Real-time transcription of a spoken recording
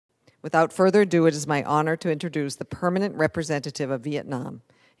Without further ado, it is my honor to introduce the permanent representative of Vietnam,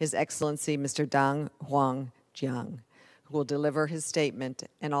 His Excellency Mr. Đặng Hoàng Giang, who will deliver his statement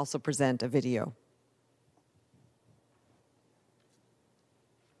and also present a video.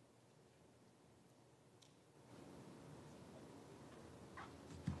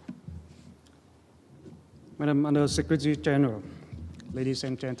 Madam Under Secretary General, ladies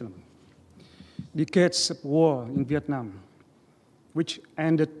and gentlemen, decades of war in Vietnam, which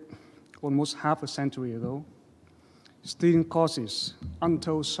ended almost half a century ago, still causes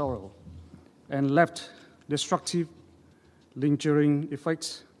untold sorrow and left destructive, lingering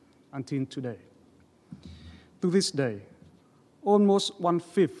effects until today. To this day, almost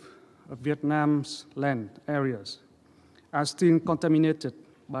 1/5 of Vietnam's land areas are still contaminated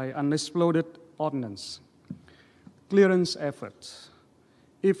by unexploded ordnance. Clearance efforts,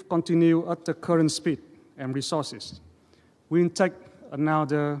 if continue at the current speed and resources, will take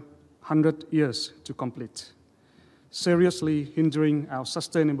another 100 years to complete, seriously hindering our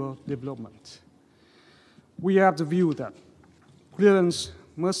sustainable development. We have the view that clearance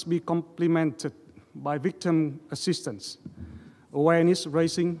must be complemented by victim assistance, awareness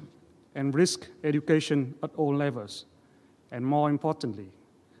raising, and risk education at all levels, and more importantly,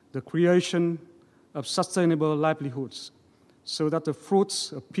 the creation of sustainable livelihoods so that the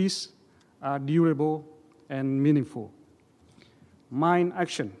fruits of peace are durable and meaningful. Mine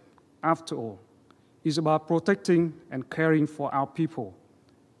action, after all, is about protecting and caring for our people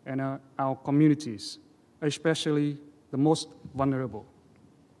and our communities, especially the most vulnerable.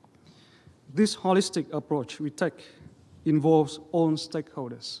 This holistic approach we take involves all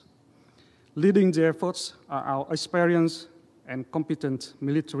stakeholders. Leading the efforts are our experienced and competent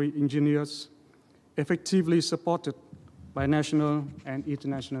military engineers, effectively supported by national and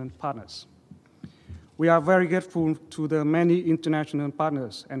international partners. We are very grateful to the many international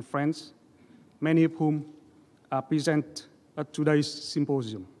partners and friends, many of whom are present at today's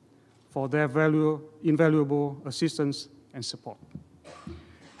symposium, for their invaluable assistance and support.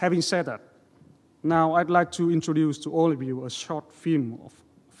 Having said that, now I'd like to introduce to all of you a short film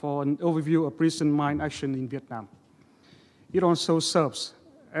for an overview of recent mine action in Vietnam. It also serves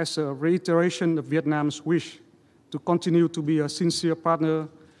as a reiteration of Vietnam's wish to continue to be a sincere partner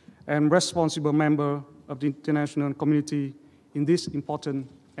and responsible member of the international community in this important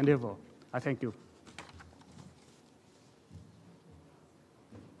endeavor. I thank you.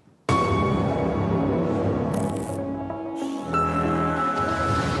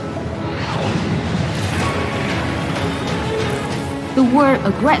 The war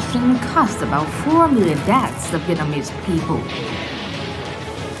aggression cost about 4 million deaths of Vietnamese people.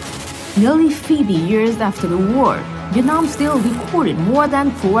 Nearly 50 years after the war, Vietnam still recorded more than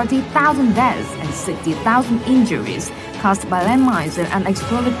 40,000 deaths and 60,000 injuries caused by landmines and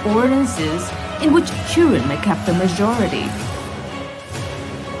unexploded ordnances, in which children make up the majority.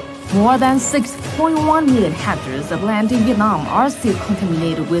 More than 6.1 million hectares of land in Vietnam are still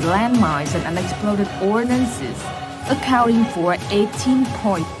contaminated with landmines and unexploded ordnances, accounting for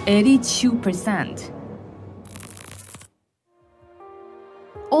 18.82%.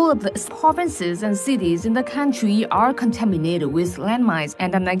 All of the provinces and cities in the country are contaminated with landmines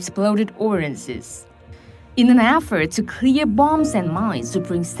and unexploded ordnances. In an effort to clear bombs and mines to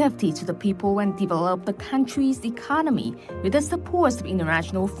bring safety to the people and develop the country's economy with the support of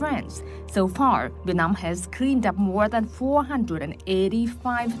international friends, so far, Vietnam has cleaned up more than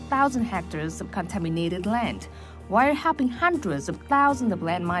 485,000 hectares of contaminated land, while helping hundreds of thousands of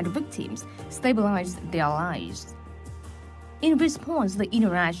landmine victims stabilize their lives. In response to the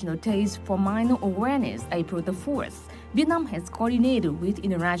International Days for Mine Awareness, April the 4th, Vietnam has coordinated with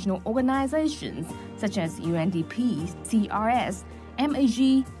international organizations such as UNDP, CRS,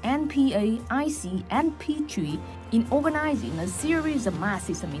 MAG, NPA, IC, and P3 in organizing a series of mass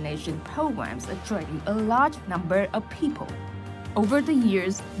examination programs attracting a large number of people. Over the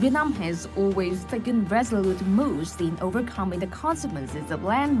years, Vietnam has always taken resolute moves in overcoming the consequences of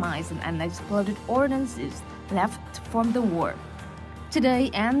landmines and unexploded ordnances left from the war.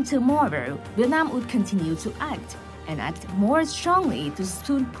 Today and tomorrow, Vietnam would continue to act and act more strongly to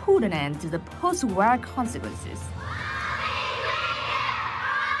soon put an end to the post-war consequences.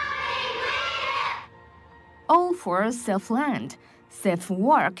 All for safe land, safe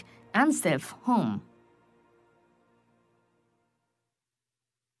work, and safe home.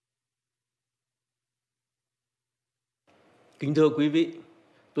 Kính thưa quý vị,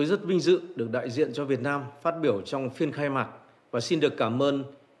 tôi rất vinh dự được đại diện cho Việt Nam phát biểu trong phiên khai mạc và xin được cảm ơn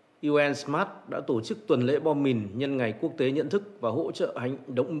UNMAS đã tổ chức tuần lễ bom mìn nhân Ngày Quốc tế nhận thức và hỗ trợ hành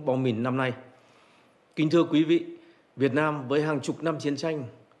động bom mìn năm nay. Kính thưa quý vị, Việt Nam với hàng chục năm chiến tranh,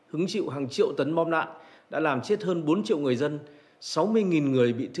 hứng chịu hàng triệu tấn bom đạn đã làm chết hơn 4 triệu người dân, 60.000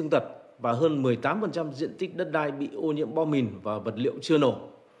 người bị thương tật và hơn 18% diện tích đất đai bị ô nhiễm bom mìn và vật liệu chưa nổ.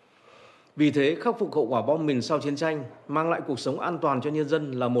 Vì thế, khắc phục hậu quả bom mìn sau chiến tranh, mang lại cuộc sống an toàn cho nhân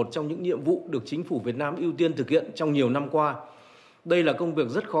dân là một trong những nhiệm vụ được chính phủ Việt Nam ưu tiên thực hiện trong nhiều năm qua. Đây là công việc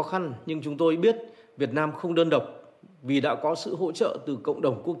rất khó khăn, nhưng chúng tôi biết Việt Nam không đơn độc vì đã có sự hỗ trợ từ cộng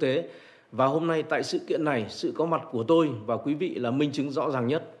đồng quốc tế. Và hôm nay tại sự kiện này, sự có mặt của tôi và quý vị là minh chứng rõ ràng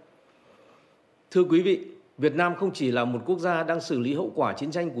nhất. Thưa quý vị, Việt Nam không chỉ là một quốc gia đang xử lý hậu quả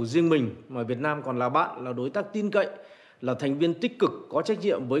chiến tranh của riêng mình, mà Việt Nam còn là bạn, là đối tác tin cậy, là thành viên tích cực có trách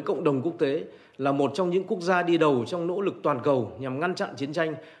nhiệm với cộng đồng quốc tế, là một trong những quốc gia đi đầu trong nỗ lực toàn cầu nhằm ngăn chặn chiến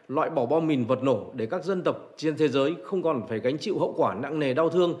tranh, loại bỏ bom mìn vật nổ để các dân tộc trên thế giới không còn phải gánh chịu hậu quả nặng nề đau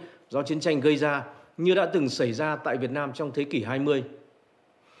thương do chiến tranh gây ra như đã từng xảy ra tại Việt Nam trong thế kỷ 20.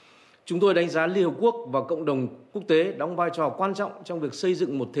 Chúng tôi đánh giá Liên Hợp Quốc và cộng đồng quốc tế đóng vai trò quan trọng trong việc xây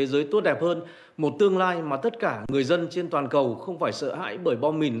dựng một thế giới tốt đẹp hơn, một tương lai mà tất cả người dân trên toàn cầu không phải sợ hãi bởi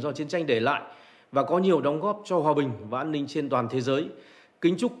bom mìn do chiến tranh để lại và có nhiều đóng góp cho hòa bình và an ninh trên toàn thế giới.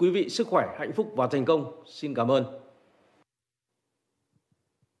 Kính chúc quý vị sức khỏe, hạnh phúc và thành công. Xin cảm ơn.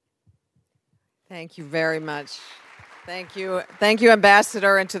 Thank you very much. Thank you,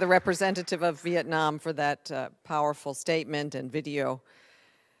 Ambassador, and to the representative of Vietnam for that powerful statement and video.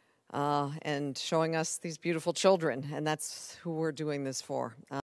 And showing us these beautiful children, and that's who we're doing this for.